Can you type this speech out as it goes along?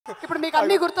ఇప్పుడు మీకు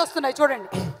అన్నీ గుర్తొస్తున్నాయి చూడండి.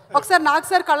 ఒకసారి నాకు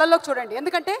సార్ కళ్ళల్లోకి చూడండి,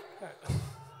 ఎందుకంటే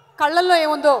కళ్ళల్లో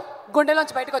ఏముందో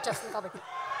గుండెలోంచి బయటకు వచ్చేస్తుంది కాబట్టి.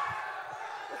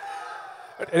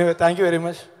 Anyway thank you very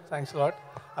much, thanks lot.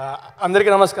 అందరికీ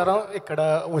నమస్కారం. ఇక్కడ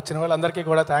వచ్చిన వాళ్ళందరికీ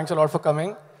కూడా థ్యాంక్స్ లాట్ ఫర్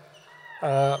కమింగ్.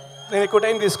 నేను ఎక్కువ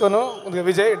టైం తీసుకోను.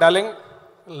 Vijay darling,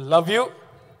 love you.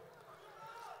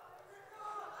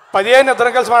 15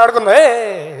 ఇద్దరం కలిసి మాట్లాడుకుందా,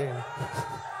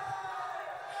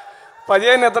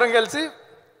 15 ఇద్దరం కలిసి.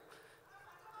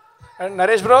 అండ్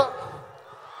నరేష్ బ్రో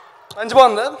మంచి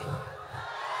బాగుందా?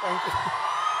 Thank you.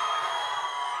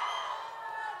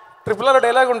 Triple R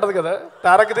dialogue ఉంటుంది కదా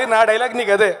తారక్ది, నా డైలాగ్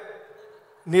నీకు అదే,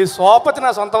 నీ సోపతి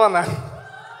నా సొంతం అన్న.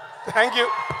 Thank you.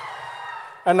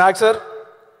 అండ్ నాకు సార్,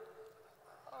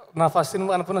 నా ఫస్ట్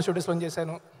సినిమా అనుకున్న షూటింగ్స్లో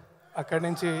చేశాను, అక్కడి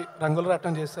నుంచి రంగులు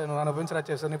రాటం చేశాను, అనుభవించరా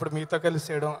చేశాను, ఇప్పుడు మీతో కలిసి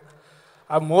చేయడం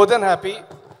I'm more than happy.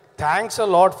 Thanks a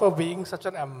lot for being such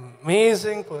an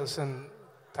amazing person.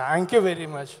 Thank you very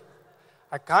much.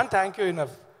 I can't thank you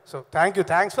enough. So thank you,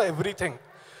 thanks for everything.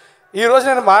 ఈరోజు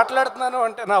నేను మాట్లాడుతున్నాను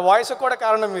అంటే నా వాయిస్ కూడా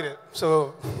కారణం మీరే. సో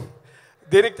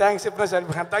దేనికి థ్యాంక్స్ చెప్పినా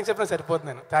సరిపోతుంది.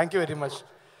 నేను thank you very much.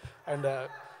 And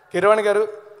Keeravani గారు,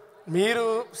 మీరు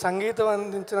సంగీతం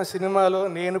అందించిన సినిమాలో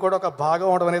నేను కూడా ఒక భాగం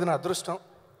అవడం అనేది నా అదృష్టం.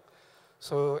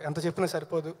 సో ఎంత చెప్పినా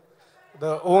సరిపోదు. The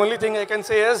only thing I can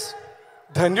say is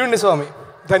ధన్యుణ్ణి Swamy,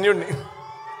 ధన్యుణ్ణి.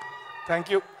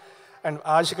 Thank you. And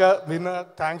Ashika, Meena,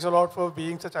 thanks a lot for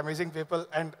being such amazing people.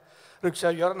 And rickshaw,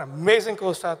 you're an amazing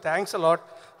co-star. Thanks a lot.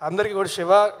 అందరికీ కూడా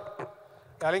శివ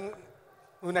డార్లింగ్,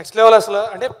 నువ్వు నెక్స్ట్ లెవెల్ అసలు.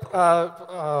 అంటే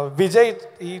విజయ్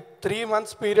ఈ 3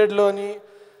 months పీరియడ్లోని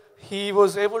he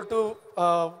was able to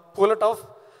pull it of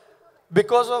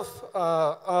because of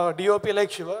DOP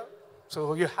like Shiva. So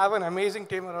you have an amazing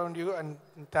team around you. And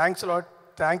thanks lot.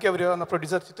 Thank you everyone. నా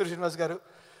producer Chittoor Srinivas గారు,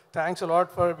 thanks lot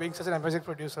for being such an amazing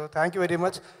producer. Thank you very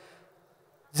much.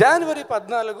 January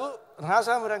 14 నా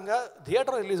సామి Ranga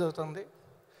theatre release అవుతుంది.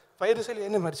 పైరసీలు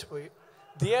ఇవన్నీ మర్చిపోయి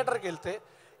థియేటర్కి వెళ్తే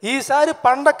ఈసారి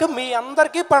పండగకి మీ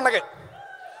అందరికీ పండగే.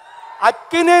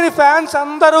 అక్కినేని ఫ్యాన్స్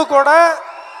అందరూ కూడా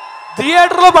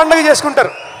థియేటర్లో పండగ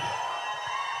చేసుకుంటారు,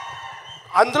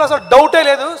 అందులో అసలు డౌటే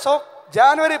లేదు. సో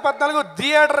January 14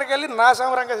 థియేటర్కి వెళ్ళి నా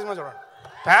సామి రంగా సినిమా చూడండి.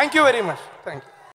 Thank you very much. Thank you.